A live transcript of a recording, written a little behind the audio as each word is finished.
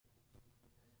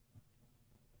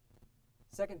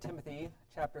2 Timothy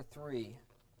chapter 3.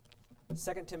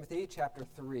 2 Timothy chapter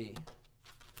 3.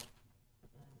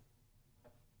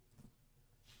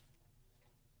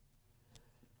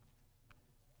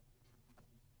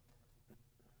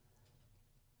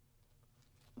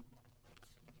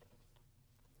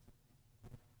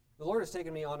 The Lord has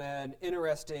taken me on an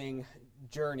interesting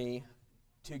journey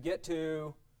to get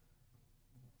to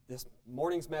this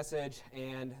morning's message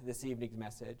and this evening's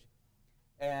message.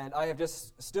 And I have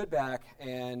just stood back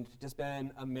and just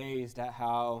been amazed at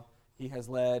how he has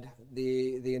led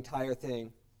the entire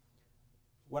thing.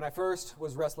 When I first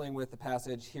was wrestling with the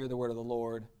passage, Hear the Word of the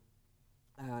Lord,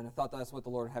 and I thought that's what the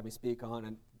Lord had me speak on,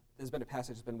 and there's been a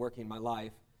passage that's been working in my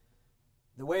life.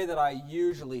 The way that I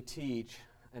usually teach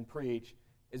and preach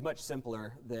is much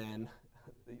simpler than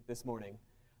this morning.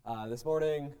 This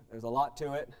morning, there's a lot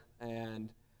to it,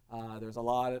 and there's a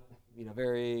lot,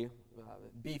 very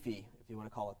beefy, if you want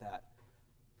to call it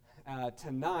that.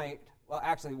 Tonight,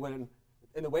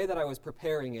 in the way that I was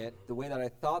preparing it, the way that I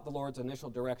thought the Lord's initial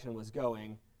direction was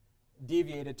going,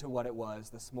 deviated to what it was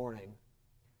this morning.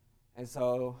 And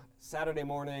so Friday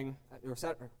night,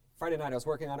 I was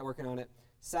working on it.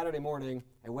 Saturday morning,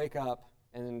 I wake up,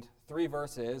 and 3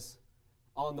 verses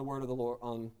on the word of the Lord,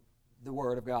 on the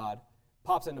Word of God,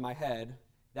 pops into my head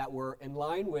that were in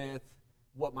line with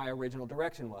what my original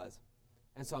direction was.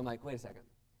 And so I'm like, wait a second.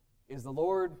 Is the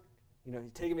Lord,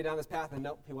 taking me down this path? And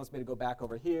nope, he wants me to go back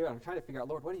over here. I'm trying to figure out,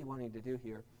 Lord, what are you wanting to do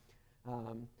here?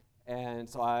 And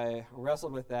so I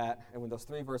wrestled with that. And when those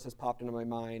 3 verses popped into my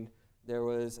mind, there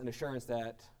was an assurance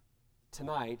that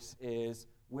tonight is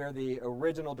where the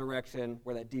original direction,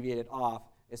 where that deviated off,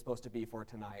 is supposed to be for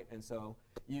tonight. And so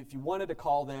if you wanted to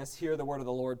call this Hear the Word of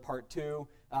the Lord Part 2,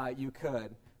 you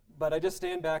could. But I just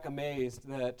stand back amazed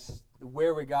that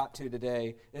where we got to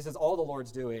today, this is all the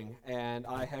Lord's doing, and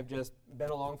I have just been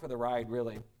along for the ride,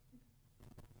 really.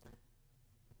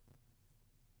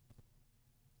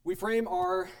 We frame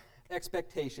our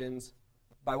expectations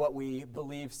by what we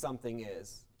believe something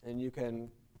is, and you can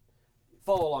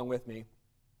follow along with me.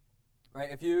 Right?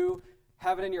 If you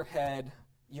have it in your head,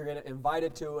 you're going to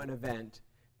invited to an event,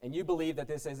 and you believe that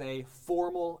this is a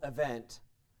formal event,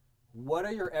 what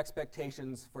are your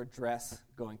expectations for dress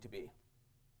going to be?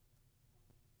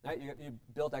 Right? You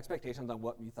built expectations on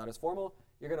what you thought is formal.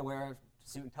 You're going to wear a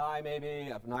suit and tie,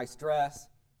 maybe, a nice dress.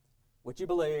 What you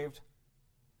believed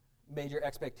made your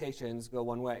expectations go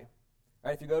one way.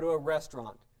 Right? If you go to a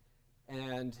restaurant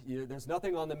and there's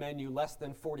nothing on the menu less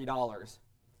than $40,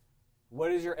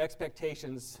 what is your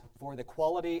expectations for the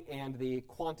quality and the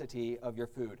quantity of your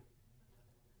food?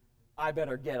 I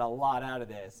better get a lot out of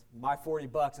this. My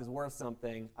 $40 is worth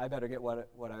something. I better get what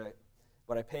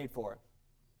I paid for.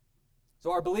 So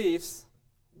our beliefs,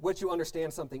 what you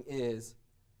understand something is,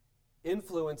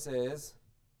 influences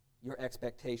your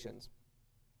expectations.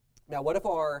 Now, what if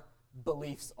our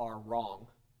beliefs are wrong?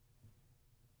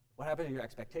 What happens to your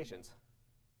expectations?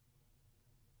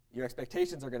 Your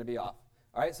expectations are going to be off.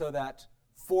 All right, so that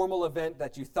formal event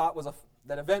that you thought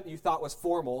was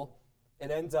formal,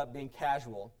 it ends up being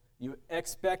casual. You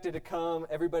expected to come,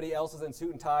 everybody else is in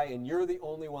suit and tie, and you're the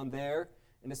only one there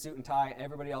in a suit and tie, and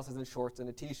everybody else is in shorts and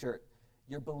a t-shirt.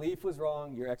 Your belief was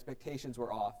wrong, your expectations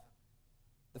were off.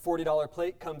 The $40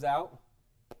 plate comes out,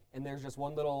 and there's just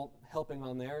one little helping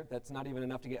on there that's not even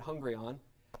enough to get hungry on,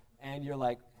 and you're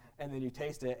like, and then you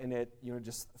taste it, and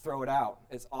just throw it out.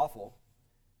 It's awful.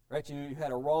 Right? You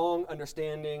had a wrong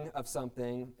understanding of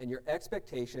something, and your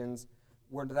expectations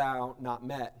were now not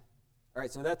met. All right,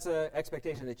 so that's an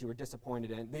expectation that you were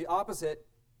disappointed in. The opposite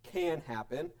can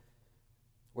happen,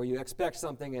 where you expect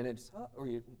something or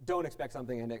you don't expect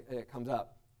something and it comes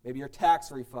up. Maybe your tax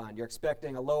refund, you're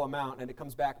expecting a low amount and it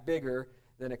comes back bigger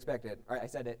than expected. All right, I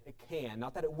said it can,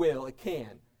 not that it will, it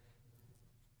can.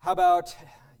 How about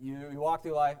you walk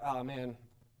through life, oh man,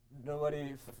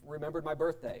 nobody remembered my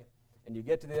birthday. And you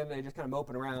get to the end and they just kind of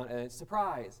moping around and it's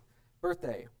surprise,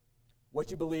 birthday.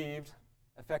 What you believed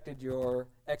affected your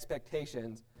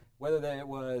expectations, whether that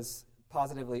was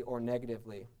positively or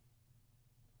negatively.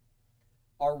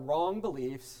 Our wrong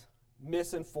beliefs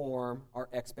misinform our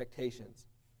expectations.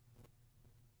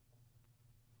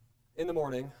 In the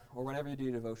morning, or whenever you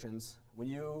do devotions, when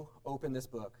you open this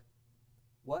book,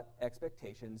 what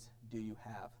expectations do you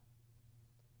have?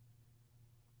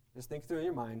 Just think through in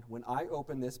your mind, when I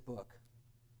open this book,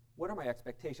 what are my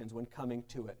expectations when coming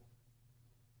to it?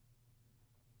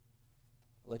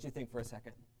 I'll let you think for a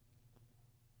second.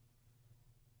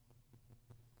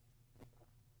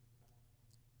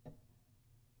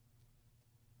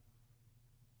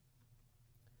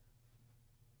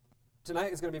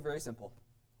 Tonight is going to be very simple.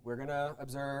 We're going to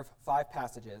observe 5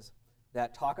 passages.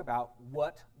 that talk about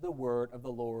what the Word of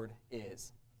the Lord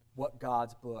is, what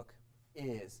God's book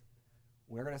is.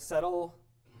 We're going to settle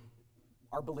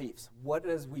our beliefs. What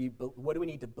do we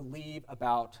need to believe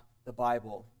about the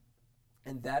Bible?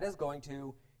 And that is going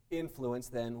to influence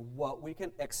then what we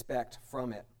can expect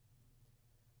from it.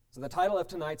 So the title of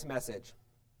tonight's message,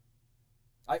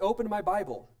 I opened my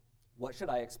Bible. What should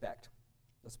I expect?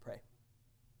 Let's pray.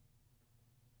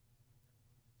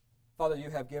 Father, you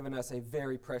have given us a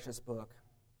very precious book,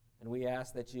 and we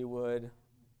ask that you would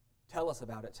tell us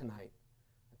about it tonight.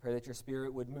 I pray that your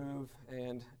Spirit would move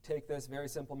and take this very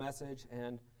simple message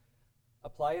and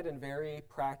apply it in very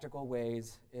practical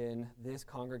ways in this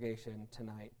congregation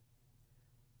tonight.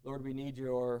 Lord, we need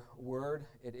your word.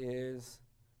 It is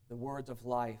the words of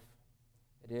life.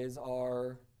 It is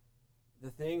the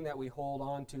thing that we hold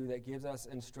on to that gives us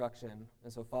instruction.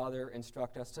 And so, Father,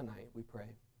 instruct us tonight, we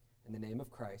pray. In the name of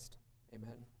Christ,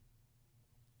 amen.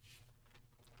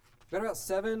 We've got about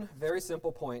 7 very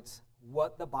simple points,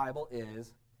 what the Bible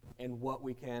is and what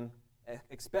we can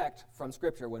expect from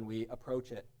Scripture when we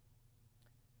approach it.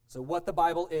 So what the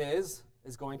Bible is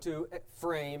going to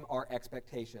frame our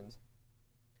expectations.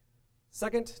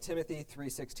 2 Timothy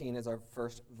 3:16 is our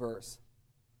first verse.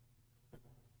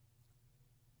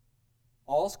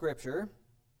 All Scripture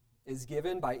is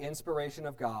given by inspiration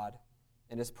of God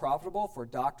and is profitable for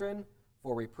doctrine,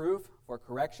 for reproof, for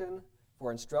correction,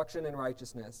 for instruction in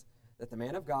righteousness, that the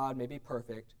man of God may be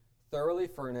perfect, thoroughly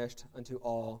furnished unto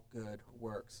all good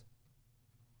works.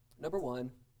 Number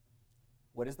 1,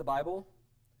 what is the Bible?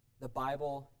 The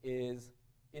Bible is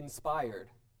inspired.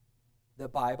 The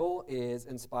Bible is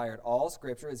inspired. All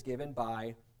Scripture is given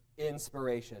by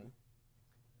inspiration.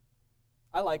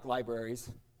 I like libraries,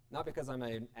 not because I'm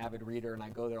an avid reader and I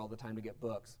go there all the time to get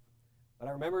books, but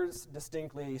I remember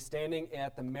distinctly standing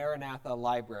at the Maranatha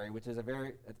Library, which is at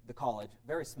the college,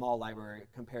 very small library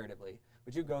comparatively,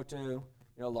 but you go to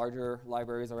larger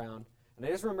libraries around, and I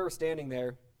just remember standing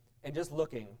there and just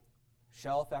looking,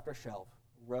 shelf after shelf,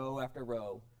 row after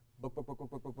row, book,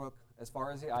 as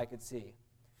far as the eye could see.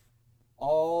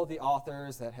 All the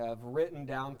authors that have written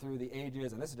down through the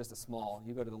ages, and this is just a small,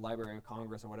 you go to the Library of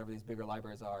Congress or whatever these bigger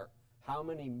libraries are, how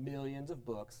many millions of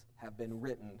books have been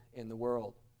written in the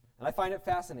world? And I find it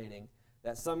fascinating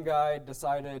that some guy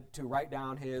decided to write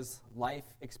down his life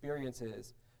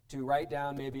experiences, to write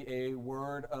down maybe a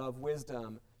word of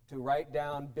wisdom, to write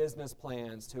down business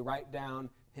plans, to write down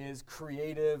his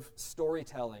creative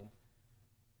storytelling.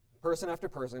 Person after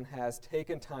person has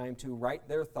taken time to write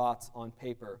their thoughts on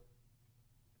paper.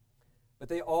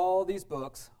 But all these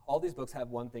books have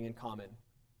one thing in common.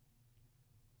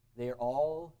 They are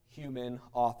all human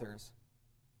authors.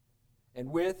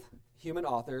 And with human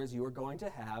authors, you are going to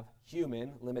have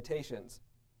human limitations.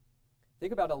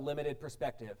 Think about a limited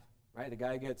perspective, right? The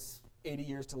guy gets 80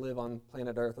 years to live on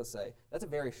planet Earth, let's say. That's a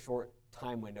very short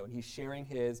time window, and he's sharing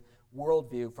his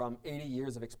worldview from 80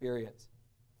 years of experience.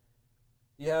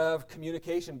 You have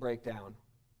communication breakdown,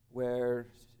 where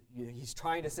he's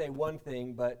trying to say one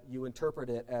thing, but you interpret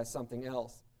it as something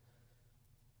else.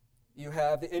 You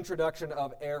have the introduction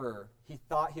of error. He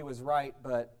thought he was right,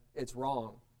 but it's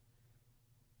wrong.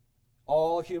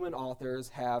 All human authors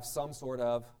have some sort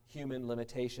of human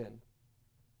limitation.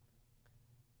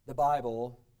 The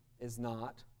Bible is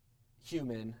not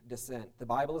human descent. The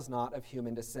Bible is not of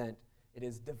human descent. It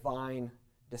is divine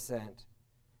descent.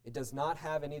 It does not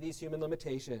have any of these human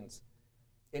limitations.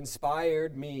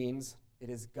 Inspired means it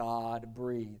is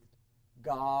God-breathed.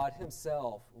 God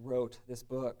himself wrote this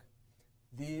book.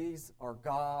 These are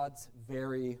God's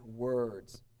very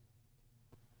words.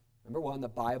 Number 1, the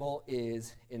Bible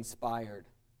is inspired.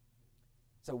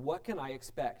 So what can I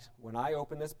expect when I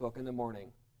open this book in the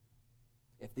morning?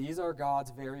 If these are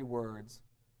God's very words,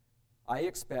 I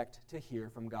expect to hear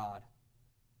from God.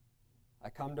 I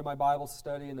come to my Bible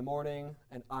study in the morning,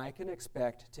 and I can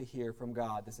expect to hear from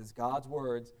God. This is God's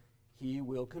words. He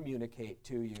will communicate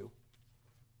to you.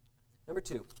 Number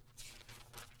 2,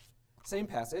 same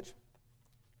passage.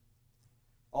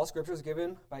 All Scripture is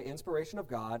given by inspiration of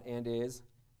God and is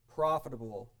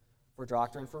profitable for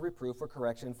doctrine, for reproof, for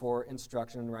correction, for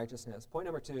instruction in righteousness. Point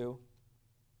number 2,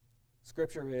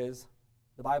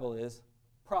 the Bible is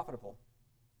profitable.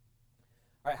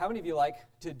 All right, how many of you like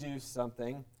to do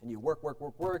something, and you work,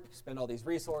 spend all these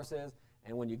resources,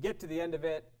 and when you get to the end of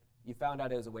it, you found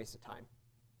out it was a waste of time?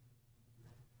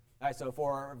 All right, so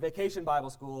for Vacation Bible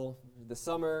School this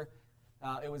summer,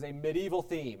 it was a medieval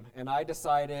theme, and I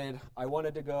decided I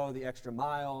wanted to go the extra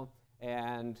mile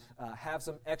and have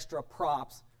some extra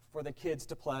props for the kids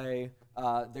to play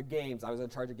their games. I was in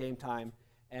charge of game time,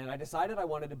 And I decided I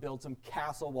wanted to build some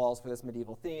castle walls for this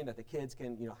medieval theme that the kids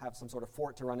can, have some sort of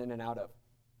fort to run in and out of.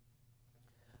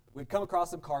 We'd come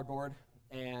across some cardboard,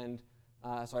 and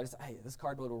so I decided, hey, this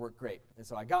cardboard will work great. And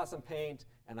so I got some paint,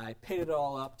 and I painted it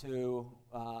all up to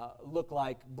look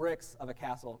like bricks of a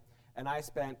castle. And I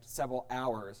spent several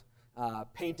hours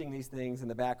painting these things in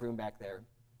the back room back there.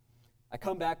 I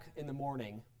come back in the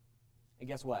morning, and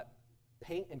guess what?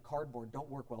 Paint and cardboard don't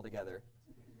work well together.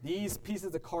 These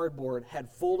pieces of cardboard had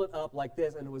folded up like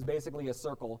this, and it was basically a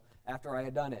circle after I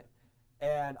had done it.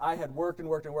 And I had worked and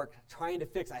worked and worked trying to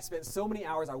fix it. I spent so many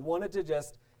hours. I wanted to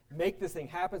just make this thing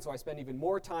happen, so I spent even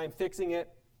more time fixing it.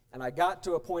 And I got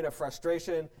to a point of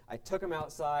frustration. I took them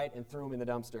outside and threw them in the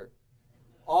dumpster.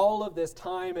 All of this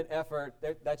time and effort,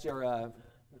 that's your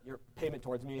payment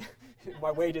towards me.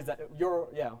 My wages,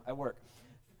 at work.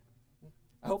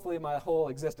 Hopefully my whole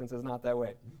existence is not that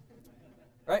way.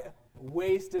 Right?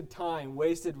 Wasted time,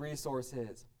 wasted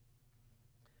resources.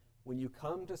 When you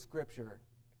come to Scripture,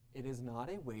 it is not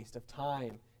a waste of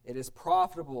time. It is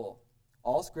profitable.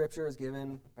 All Scripture is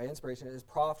given by inspiration. It is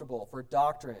profitable for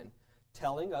doctrine,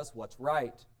 telling us what's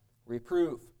right,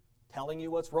 reproof, telling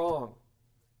you what's wrong,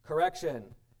 correction,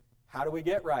 how do we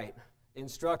get right,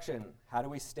 instruction, how do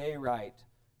we stay right.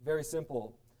 Very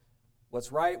simple.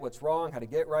 What's right, what's wrong, how to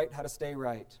get right, how to stay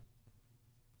right.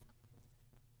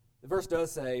 The verse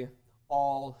does say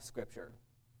all Scripture.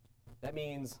 That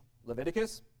means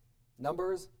Leviticus,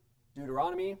 Numbers,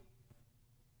 Deuteronomy,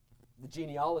 the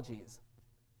genealogies.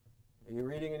 You're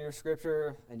reading in your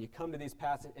Scripture, and you come to these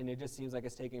passages, and it just seems like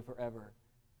it's taking forever.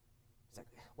 It's like,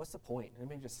 what's the point? Let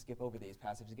me just skip over these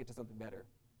passages and get to something better.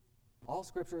 All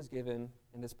Scripture is given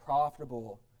and is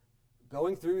profitable.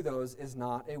 Going through those is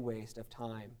not a waste of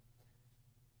time.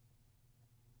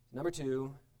 Number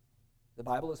 2, the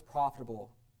Bible is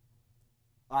profitable.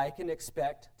 I can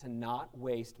expect to not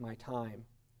waste my time.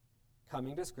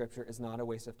 Coming to Scripture is not a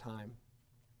waste of time.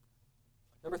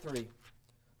 Number 3,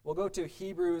 we'll go to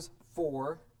Hebrews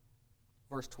 4,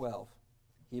 verse 12.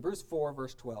 Hebrews 4,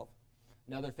 verse 12.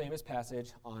 Another famous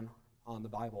passage on the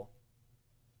Bible.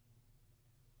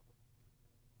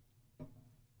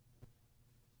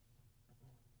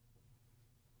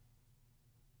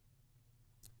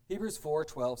 Hebrews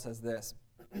 4:12 says this,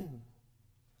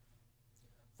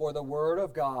 For the word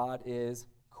of God is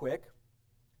quick,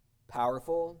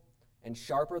 powerful, and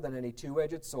sharper than any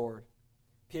two-edged sword,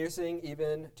 piercing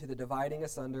even to the dividing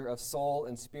asunder of soul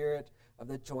and spirit, of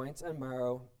the joints and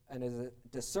marrow, and is a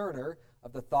discerner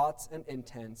of the thoughts and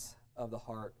intents of the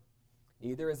heart.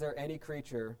 Neither is there any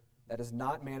creature that is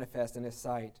not manifest in his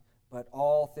sight, but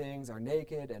all things are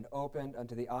naked and opened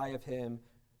unto the eye of him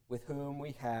with whom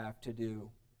we have to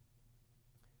do.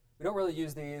 We don't really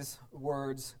use these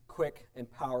words, quick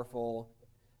and powerful,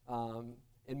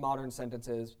 in modern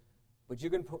sentences, but you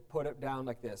can put it down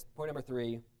like this. Point number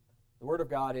 3, the Word of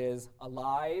God is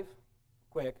alive,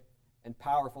 quick, and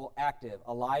powerful, active.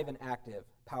 Alive and active,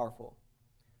 powerful.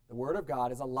 The Word of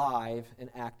God is alive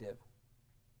and active.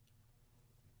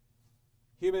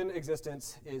 Human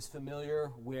existence is familiar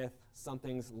with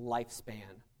something's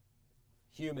lifespan.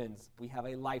 Humans, we have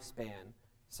a lifespan,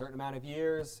 a certain amount of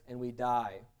years, and we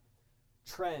die.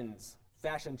 Trends,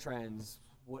 fashion trends,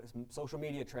 social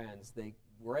media trends, they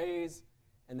raise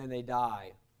and then they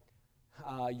die.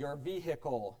 Your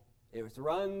vehicle, it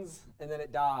runs and then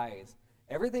it dies.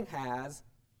 Everything has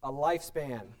a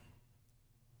lifespan.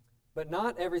 But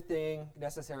not everything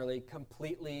necessarily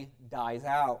completely dies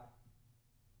out.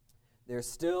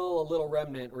 There's still a little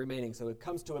remnant remaining. So it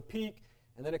comes to a peak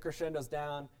and then it crescendos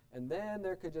down, and then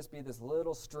there could just be this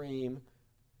little stream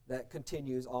that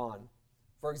continues on.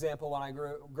 For example, when I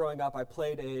growing up, I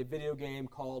played a video game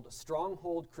called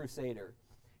Stronghold Crusader.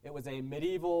 It was a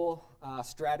medieval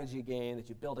strategy game that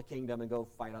you build a kingdom and go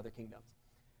fight other kingdoms.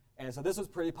 And so this was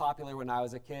pretty popular when I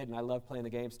was a kid, and I loved playing the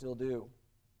game, still do.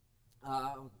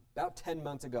 About 10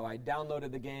 months ago, I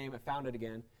downloaded the game, I found it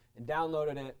again, and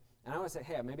downloaded it, and I want to say,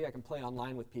 hey, maybe I can play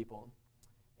online with people.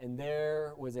 And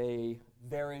there was a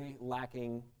very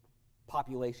lacking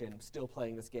population still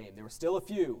playing this game. There were still a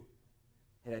few.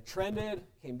 It had trended,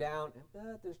 came down,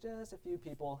 but there's just a few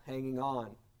people hanging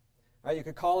on. Right, you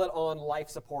could call it on life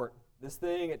support. This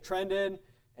thing, it trended,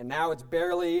 and now it's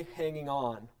barely hanging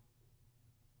on.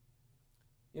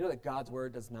 You know that God's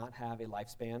Word does not have a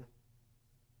lifespan?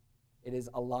 It is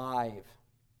alive.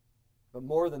 But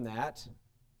more than that,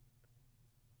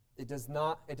 it is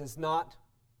not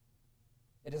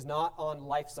on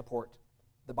life support.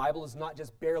 The Bible is not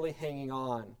just barely hanging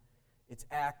on. It's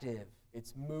active.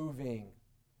 It's moving.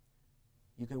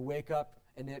 You can wake up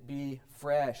and it be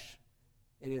fresh.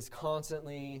 It is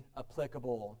constantly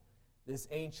applicable. This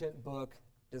ancient book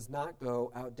does not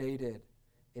go outdated.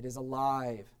 It is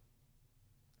alive.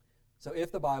 So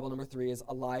if the Bible, number 3, is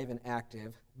alive and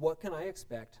active, what can I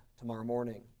expect tomorrow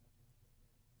morning?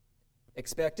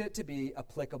 Expect it to be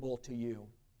applicable to you,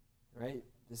 right?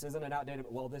 This isn't an outdated,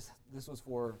 well, this was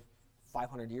for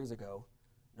 500 years ago.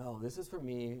 No, this is for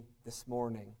me this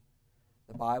morning.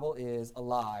 The Bible is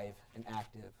alive and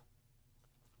active.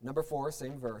 Number 4,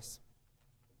 same verse.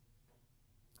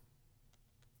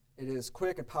 It is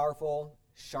quick and powerful,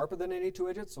 sharper than any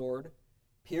two-edged sword,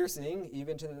 piercing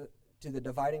even to the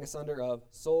dividing asunder of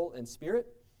soul and spirit,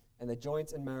 and the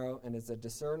joints and marrow, and is a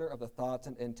discerner of the thoughts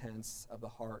and intents of the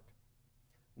heart.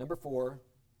 Number 4,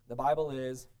 the Bible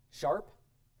is sharp,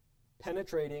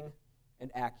 penetrating,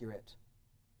 and accurate.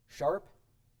 Sharp,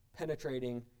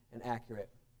 penetrating, and accurate.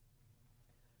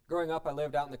 Growing up, I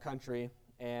lived out in the country,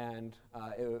 and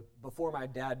before my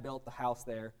dad built the house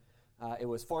there, it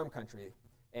was farm country.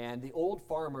 And the old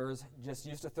farmers just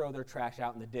used to throw their trash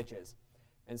out in the ditches,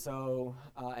 and so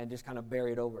and just kind of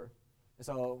bury it over. And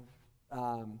so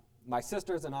my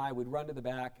sisters and I would run to the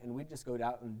back, and we'd just go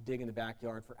out and dig in the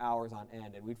backyard for hours on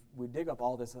end, and we'd dig up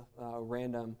all this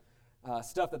random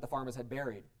stuff that the farmers had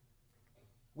buried.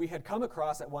 We had come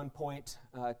across at one point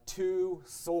 2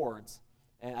 swords,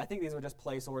 and I think these were just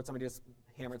play swords. Somebody just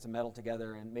hammered some metal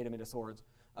together and made them into swords.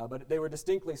 But they were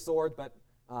distinctly swords, but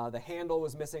the handle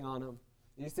was missing on them.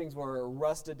 These things were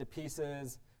rusted to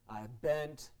pieces,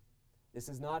 bent. This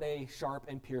is not a sharp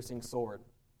and piercing sword.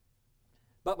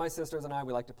 But my sisters and I,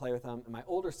 we like to play with them. And my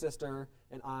older sister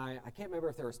and I can't remember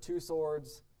if there was 2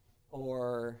 swords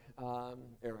or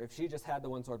if she just had the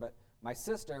 1 sword, but my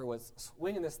sister was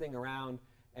swinging this thing around,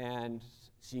 and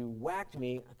she whacked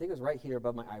me, I think it was right here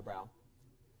above my eyebrow.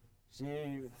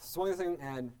 She swung this thing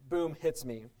and boom, hits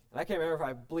me. And I can't remember if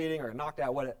I'm bleeding or knocked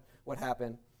out what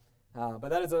happened. But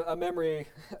that is a memory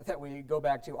that we go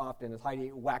back to often, is Heidi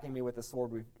whacking me with the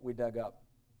sword we dug up.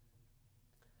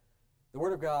 The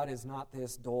Word of God is not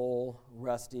this dull,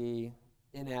 rusty,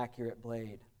 inaccurate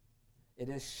blade. It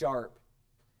is sharp.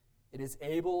 It is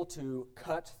able to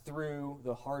cut through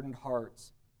the hardened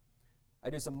hearts. I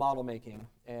do some model making,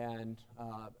 and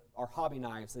our hobby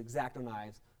knives, the X-Acto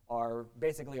knives, are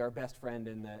basically our best friend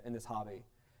in this hobby.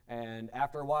 And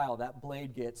after a while, that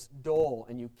blade gets dull,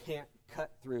 and you can't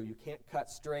cut through. You can't cut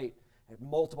straight at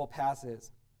multiple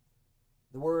passes.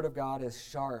 The Word of God is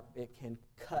sharp. It can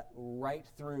cut right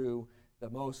through the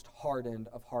most hardened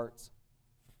of hearts.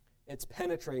 It's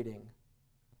penetrating.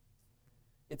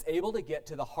 It's able to get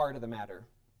to the heart of the matter.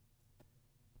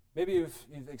 Maybe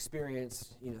you've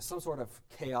experienced some sort of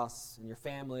chaos in your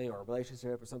family or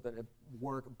relationship or something at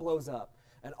work blows up.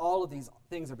 And all of these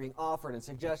things are being offered and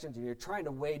suggestions, and you're trying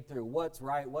to wade through what's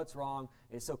right, what's wrong.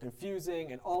 And it's so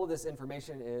confusing, and all of this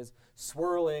information is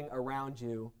swirling around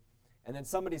you. And then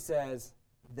somebody says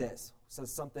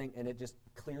something, and it just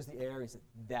clears the air. And he says,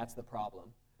 that's the problem.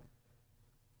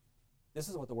 This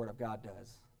is what the Word of God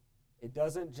does. It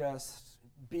doesn't just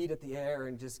beat at the air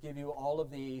and just give you all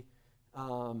of the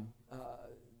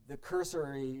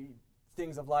cursory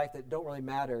things of life that don't really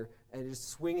matter, and just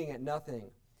swinging at nothing.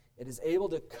 It is able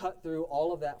to cut through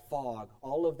all of that fog,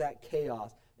 all of that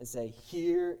chaos, and say,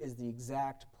 here is the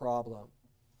exact problem.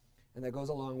 And that goes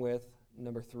along with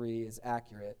number 3, is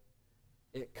accurate.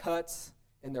 It cuts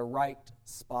in the right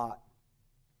spot.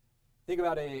 Think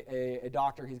about a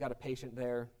doctor. He's got a patient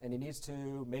there, and he needs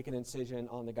to make an incision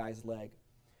on the guy's leg.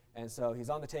 And so he's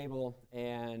on the table,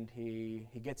 and he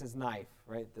gets his knife,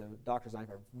 right? The doctor's knife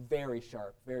are very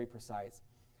sharp, very precise.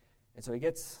 And so he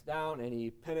gets down, and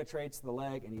he penetrates the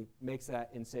leg, and he makes that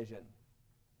incision.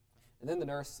 And then the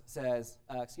nurse says,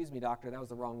 excuse me, doctor, that was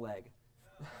the wrong leg.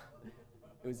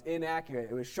 It was inaccurate.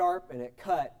 It was sharp, and it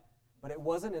cut, but it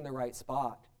wasn't in the right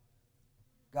spot.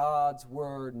 God's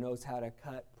Word knows how to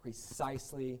cut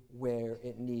precisely where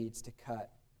it needs to cut.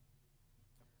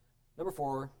 Number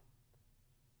 4,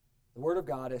 the Word of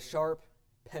God is sharp,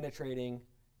 penetrating,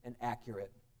 and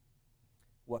accurate.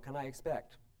 What can I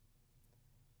expect?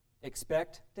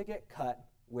 Expect to get cut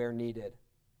where needed.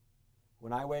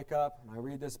 When I wake up and I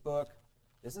read this book,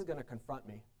 this is going to confront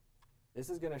me. This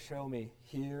is going to show me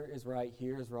here is right,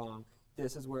 here is wrong.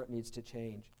 This is where it needs to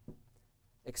change.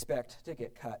 Expect to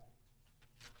get cut.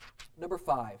 Number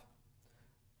 5,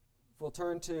 we'll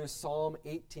turn to Psalm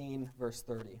 18, verse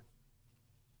 30.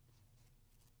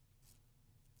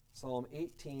 Psalm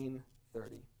 18,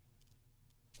 30.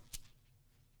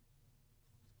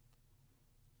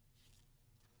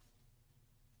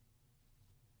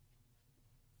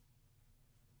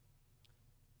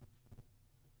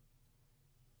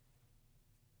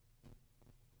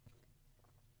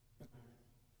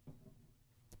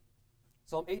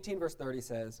 Psalm 18, verse 30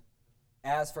 says,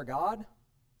 As for God,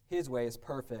 his way is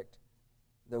perfect.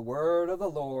 The word of the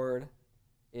Lord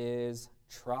is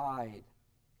tried.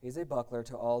 He's a buckler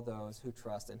to all those who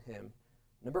trust in him.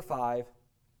 Number 5,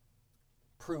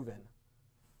 proven.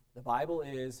 The Bible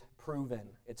is proven.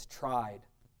 It's tried.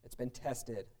 It's been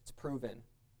tested. It's proven.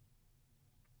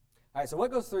 All right, so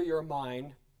what goes through your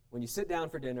mind when you sit down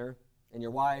for dinner and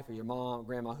your wife or your mom,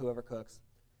 grandma, whoever cooks,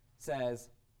 says,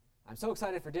 I'm so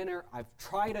excited for dinner, I've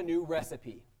tried a new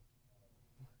recipe.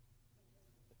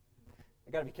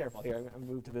 I got to be careful here. I'm going to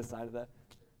move to this side of the...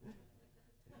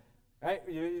 Right?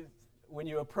 When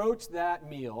you approach that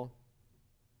meal,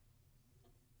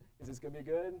 is this going to be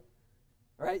good?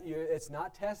 Right? It's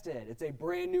not tested. It's a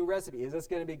brand new recipe. Is this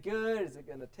going to be good? Is it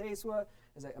going to taste what?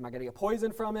 Am I going to get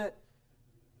poison from it?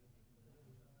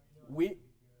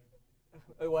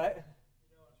 What?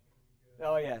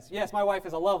 Oh, yes. Yes, my wife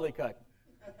is a lovely cook.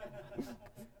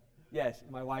 Yes,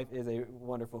 my wife is a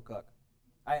wonderful cook.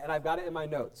 And I've got it in my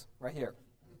notes right here.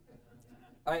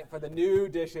 All right, for the new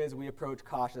dishes, we approach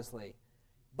cautiously.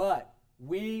 But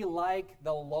we like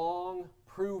the long,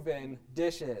 proven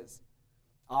dishes.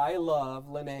 I love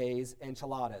Lene's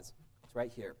enchiladas. It's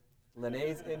right here.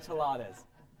 Lene's enchiladas.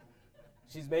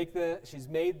 She's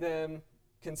made them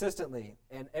consistently,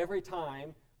 and every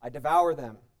time I devour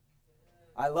them.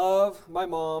 I love my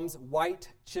mom's white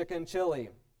chicken chili.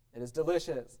 It is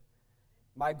delicious.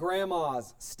 My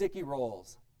grandma's sticky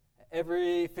rolls.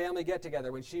 Every family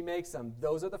get-together, when she makes them,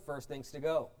 those are the first things to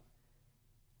go.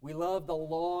 We love the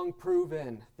long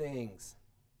proven things.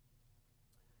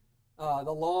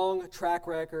 The long track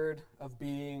record of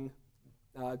being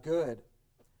good.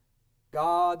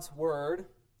 God's word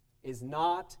is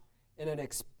not in an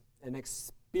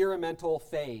experimental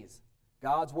phase.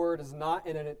 God's word is not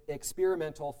in an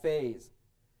experimental phase.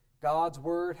 God's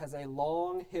word has a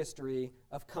long history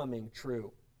of coming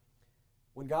true.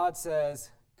 When God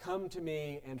says, come to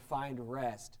me and find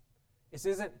rest, this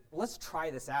isn't, let's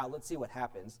try this out, let's see what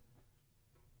happens.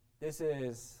 This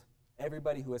is,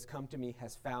 everybody who has come to me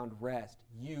has found rest.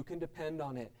 You can depend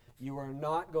on it. You are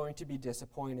not going to be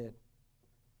disappointed.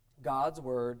 God's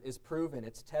word is proven,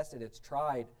 it's tested, it's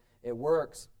tried, it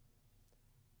works.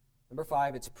 Number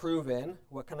 5, it's proven.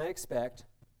 What can I expect?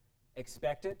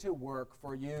 Expect it to work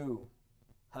for you.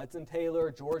 Hudson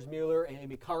Taylor, George Mueller,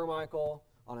 Amy Carmichael,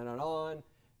 on and on.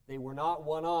 They were not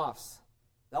one-offs.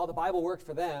 Now the Bible worked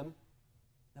for them.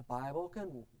 The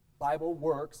Bible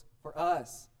works for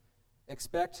us.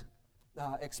 Expect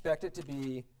it to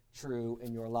be true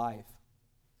in your life.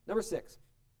 Number 6,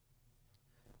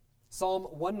 Psalm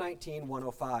 119,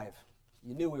 105.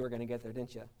 You knew we were going to get there,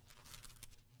 didn't you?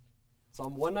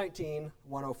 Psalm 119,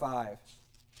 105.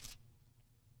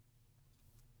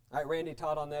 All right, Randy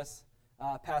taught on this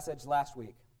passage last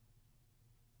week,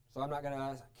 so I'm not going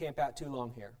to camp out too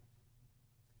long here.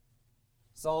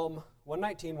 Psalm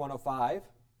 119, 105.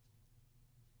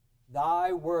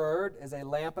 Thy word is a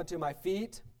lamp unto my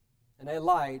feet and a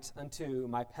light unto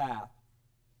my path.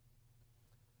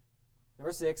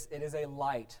 Number 6, it is a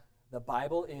light. The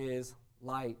Bible is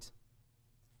light.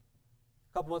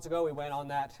 A couple months ago, we went on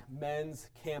that men's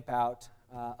camp out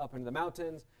up into the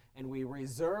mountains, and we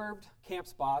reserved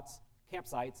campsites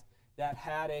that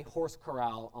had a horse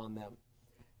corral on them.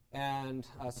 And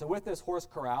so with this horse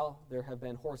corral, there have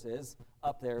been horses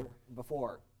up there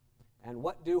before. And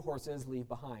what do horses leave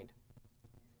behind?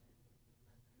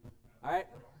 All right,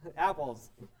 apples.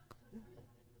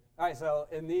 All right, so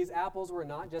and these apples were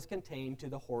not just contained to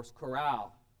the horse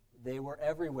corral. They were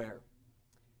everywhere.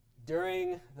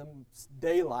 During the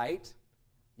daylight,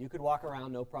 you could walk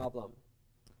around no problem.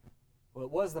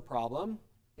 What was the problem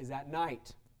is at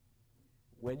night,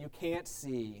 when you can't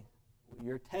see,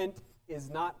 your tent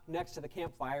is not next to the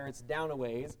campfire, it's down a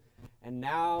ways, and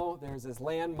now there's this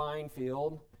landmine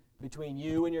field between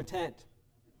you and your tent.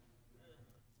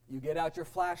 You get out your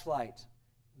flashlight.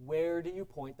 Where do you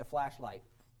point the flashlight?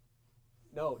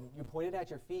 No, you point it at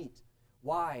your feet.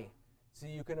 Why? So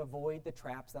you can avoid the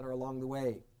traps that are along the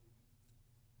way.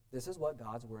 This is what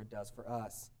God's word does for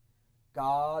us.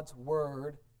 God's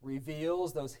word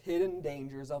reveals those hidden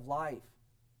dangers of life.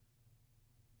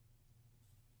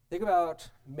 Think about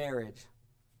marriage.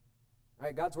 All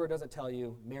right, God's word doesn't tell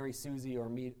you marry Susie or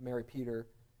marry Peter.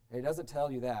 It doesn't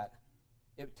tell you that.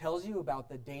 It tells you about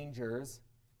the dangers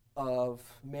of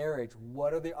marriage.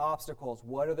 What are the obstacles?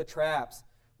 What are the traps?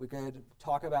 We could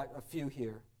talk about a few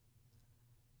here.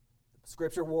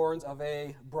 Scripture warns of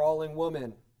a brawling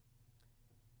woman.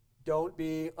 Don't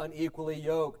be unequally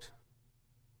yoked.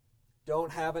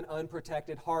 Don't have an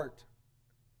unprotected heart.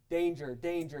 Danger,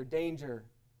 danger, danger.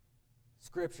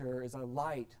 Scripture is a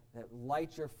light that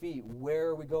lights your feet. Where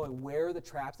are we going? Where are the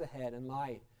traps ahead in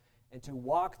life? And to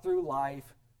walk through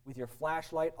life with your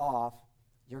flashlight off,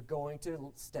 you're going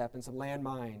to step in some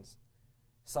landmines.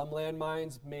 Some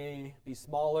landmines may be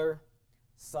smaller.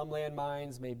 Some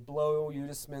landmines may blow you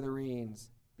to smithereens.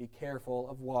 Be careful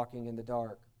of walking in the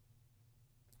dark.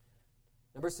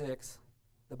 Number 6,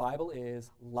 the Bible is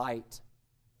light.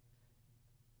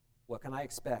 What can I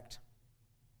expect?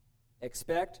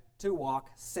 Expect to walk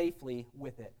safely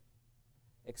with it.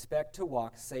 Expect to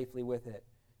walk safely with it.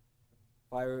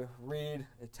 If I read,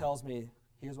 it tells me,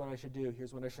 here's what I should do,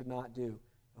 here's what I should not do.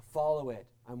 Follow it.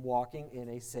 I'm walking in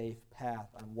a safe path.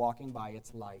 I'm walking by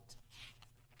its light.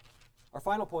 Our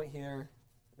final point here,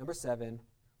 number 7,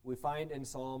 we find in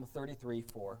Psalm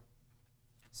 33:4.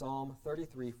 Psalm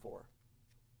 33:4.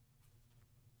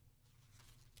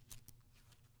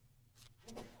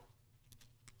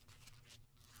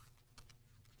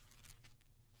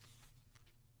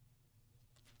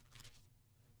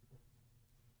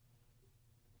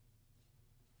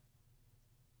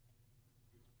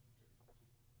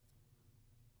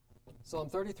 Psalm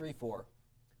 33:4.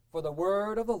 For the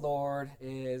word of the Lord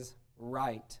is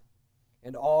right,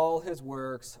 and all his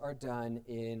works are done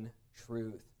in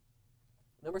truth.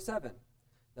 Number 7,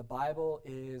 the Bible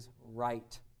is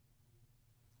right.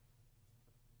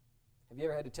 Have you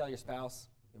ever had to tell your spouse,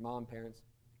 your mom, parents,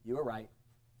 you were right?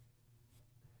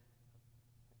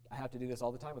 I have to do this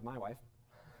all the time with my wife.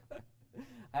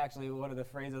 Actually, one of the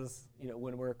phrases,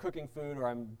 when we're cooking food or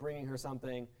I'm bringing her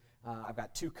something, I've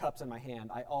got 2 cups in my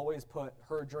hand. I always put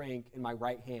her drink in my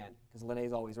right hand because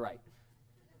Lene's always right.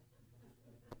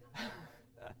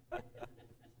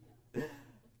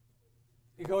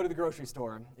 You go to the grocery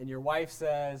store and your wife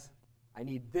says, I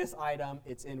need this item.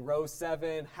 It's in row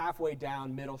 7, halfway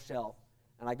down, middle shelf.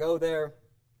 And I go there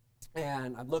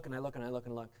and I'm looking,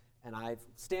 and I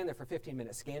stand there for 15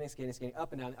 minutes, scanning,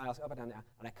 up and down the aisles, up and down the aisle.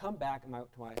 And I come back and my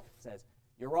wife says,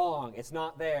 you're wrong. It's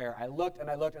not there. I looked.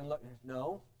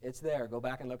 No, it's there. Go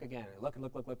back and look again. I look,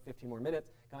 15 more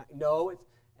minutes. No, it's,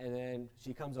 and then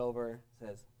she comes over,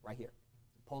 says, right here.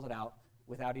 Pulls it out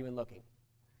without even looking.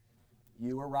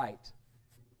 You were right.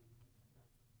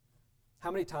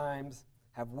 How many times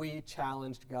have we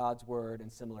challenged God's word in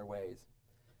similar ways?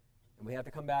 And we have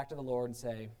to come back to the Lord and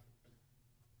say,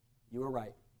 you were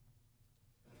right.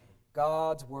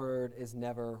 God's word is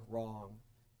never wrong.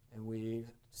 And we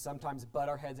sometimes butt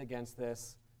our heads against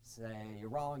this, say, you're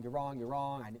wrong.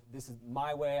 This is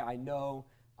my way. I know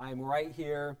I'm right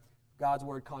here. God's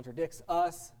word contradicts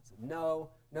us. I said, no.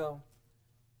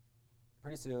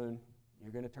 Pretty soon,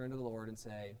 you're going to turn to the Lord and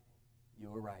say, you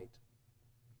were right.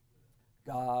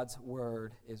 God's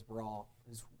word is wrong.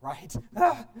 Is right.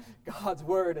 God's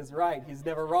word is right. He's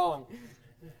never wrong.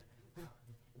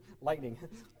 Lightning.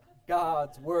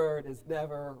 God's word is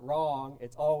never wrong.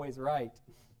 It's always right.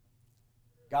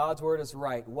 God's word is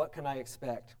right. What can I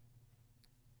expect?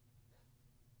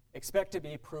 Expect to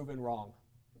be proven wrong.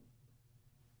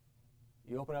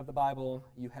 You open up the Bible,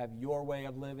 you have your way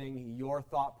of living, your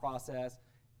thought process.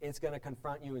 It's going to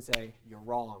confront you and say, you're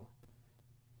wrong.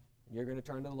 You're going to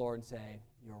turn to the Lord and say,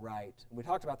 you're right. And we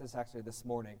talked about this actually this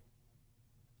morning.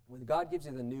 When God gives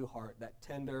you the new heart, that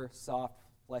tender, soft,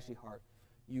 fleshy heart,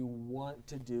 you want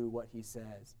to do what he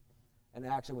says. And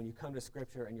actually, when you come to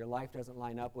Scripture and your life doesn't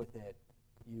line up with it,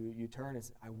 you turn and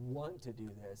say, I want to do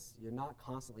this. You're not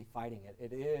constantly fighting it.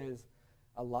 It is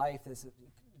a life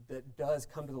that does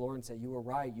come to the Lord and say, you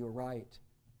were right.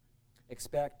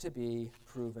 Expect to be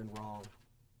proven wrong.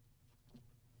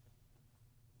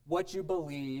 What you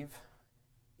believe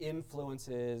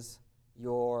influences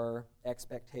your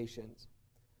expectations.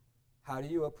 How do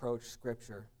you approach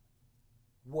Scripture?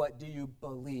 What do you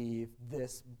believe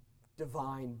this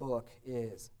divine book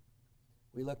is?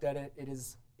 We looked at it. It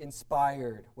is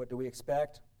inspired. What do we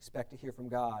expect? Expect to hear from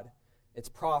God. It's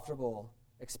profitable.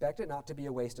 Expect it not to be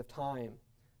a waste of time.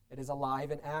 It is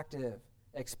alive and active.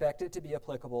 Expect it to be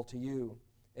applicable to you.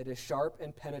 It is sharp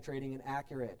and penetrating and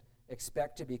accurate.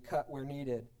 Expect to be cut where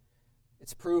needed.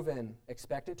 It's proven.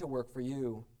 Expect it to work for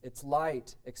you. It's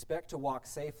light. Expect to walk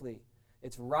safely.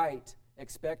 It's right.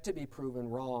 Expect to be proven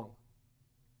wrong.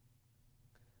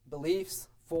 Beliefs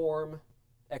form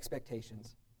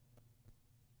expectations.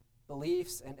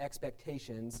 Beliefs and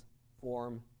expectations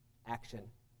form action.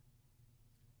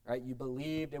 Right? You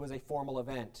believed it was a formal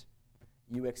event.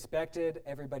 You expected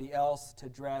everybody else to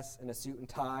dress in a suit and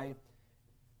tie,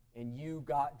 and you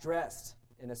got dressed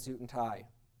in a suit and tie.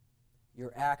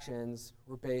 Your actions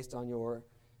were based on your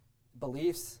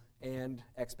beliefs and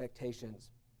expectations.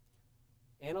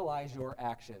 Analyze your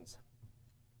actions.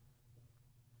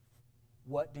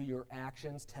 What do your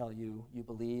actions tell you you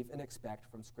believe and expect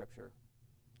from Scripture?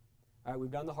 All right,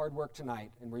 we've done the hard work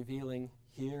tonight in revealing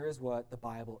here is what the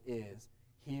Bible is.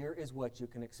 Here is what you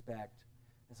can expect.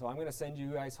 And so I'm going to send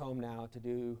you guys home now to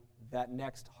do that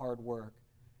next hard work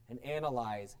and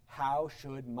analyze how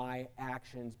should my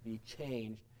actions be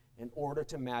changed in order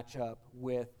to match up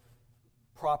with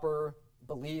proper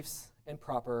beliefs and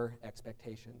proper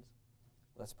expectations.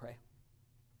 Let's pray.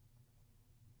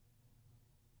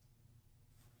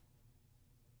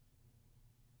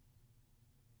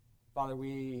 Father,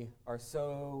 we are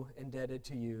so indebted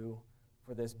to you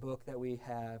for this book that we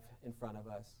have in front of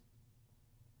us.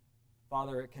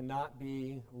 Father, it cannot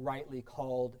be rightly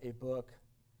called a book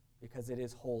because it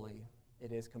is holy.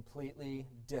 It is completely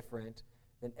different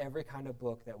than every kind of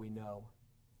book that we know.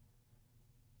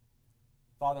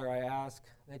 Father, I ask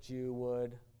that you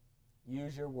would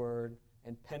use your word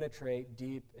and penetrate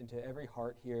deep into every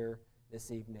heart here this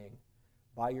evening.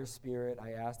 By your Spirit,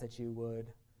 I ask that you would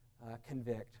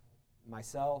convict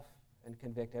myself and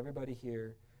convict everybody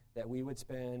here, that we would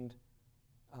spend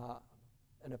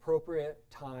an appropriate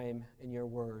time in your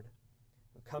word.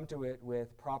 Come to it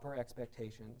with proper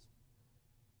expectations.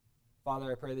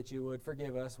 Father, I pray that you would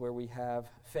forgive us where we have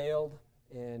failed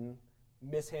in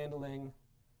mishandling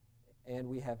and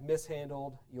we have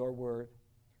mishandled your word.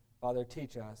 Father,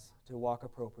 teach us to walk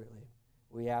appropriately.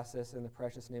 We ask this in the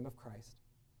precious name of Christ.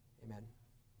 Amen.